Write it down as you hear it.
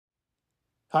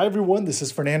Hi, everyone. This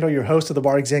is Fernando, your host of the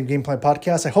Bar Exam Game Plan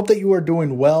Podcast. I hope that you are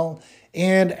doing well.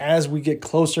 And as we get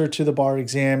closer to the bar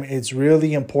exam, it's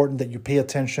really important that you pay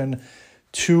attention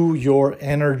to your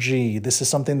energy. This is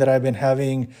something that I've been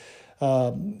having,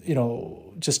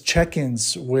 just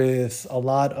check-ins with a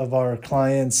lot of our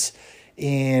clients.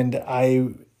 And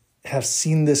I have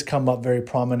seen this come up very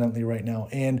prominently right now.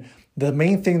 And the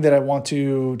main thing that I want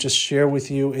to just share with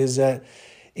you is that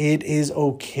it is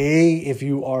okay if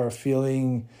you are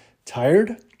feeling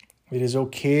tired. It is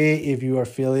okay if you are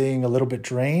feeling a little bit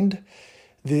drained.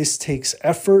 This takes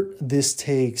effort. This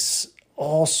takes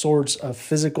all sorts of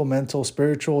physical, mental,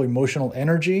 spiritual, emotional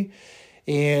energy.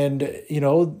 And,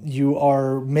 you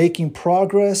are making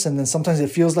progress. And then sometimes it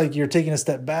feels like you're taking a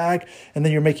step back, and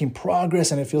then you're making progress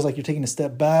and it feels like you're taking a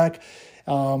step back.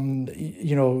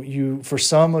 For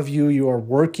some of you, you are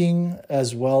working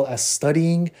as well as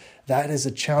studying. That is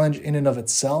a challenge in and of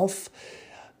itself.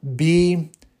 Be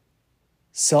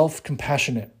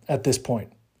self-compassionate at this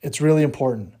point. It's really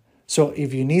important. So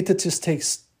if you need to just take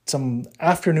some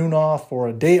afternoon off or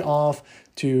a day off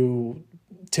to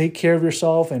take care of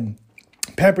yourself and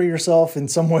pamper yourself in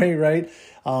some way, right?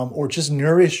 Or just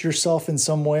nourish yourself in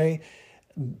some way,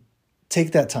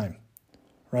 take that time,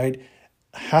 right?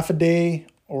 Half a day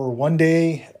or one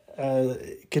day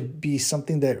could be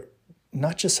something that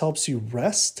not just helps you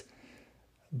rest,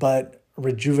 but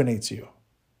rejuvenates you.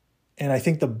 And I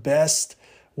think the best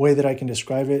way that I can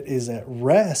describe it is that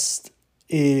rest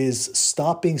is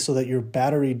stopping so that your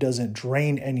battery doesn't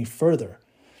drain any further.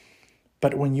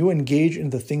 But when you engage in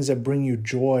the things that bring you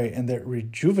joy and that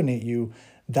rejuvenate you,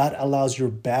 that allows your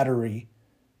battery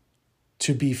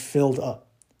to be filled up.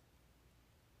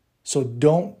 So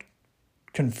don't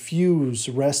confuse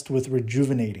rest with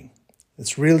rejuvenating.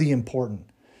 It's really important.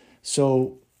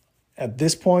 So at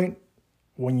this point,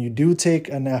 when you do take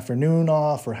an afternoon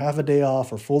off or half a day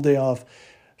off or full day off,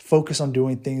 focus on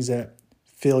doing things that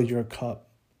fill your cup.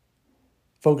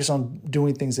 Focus on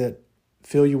doing things that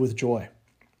fill you with joy,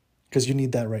 because you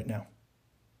need that right now.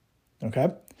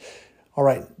 Okay? All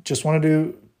right. Just wanted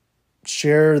to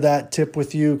share that tip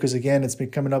with you because, again, it's been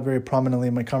coming up very prominently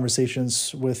in my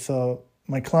conversations with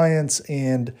my clients,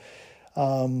 and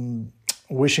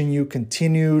wishing you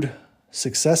continued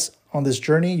success on this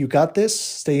journey. You got this.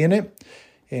 Stay in it,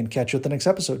 and catch you at the next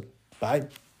episode. Bye.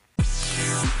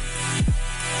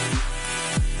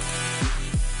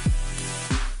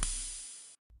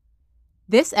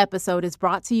 This episode is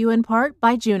brought to you in part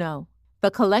by Juno,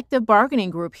 the collective bargaining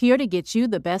group here to get you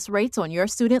the best rates on your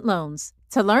student loans.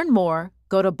 To learn more,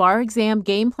 go to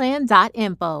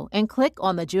barexamgameplan.info and click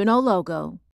on the Juno logo.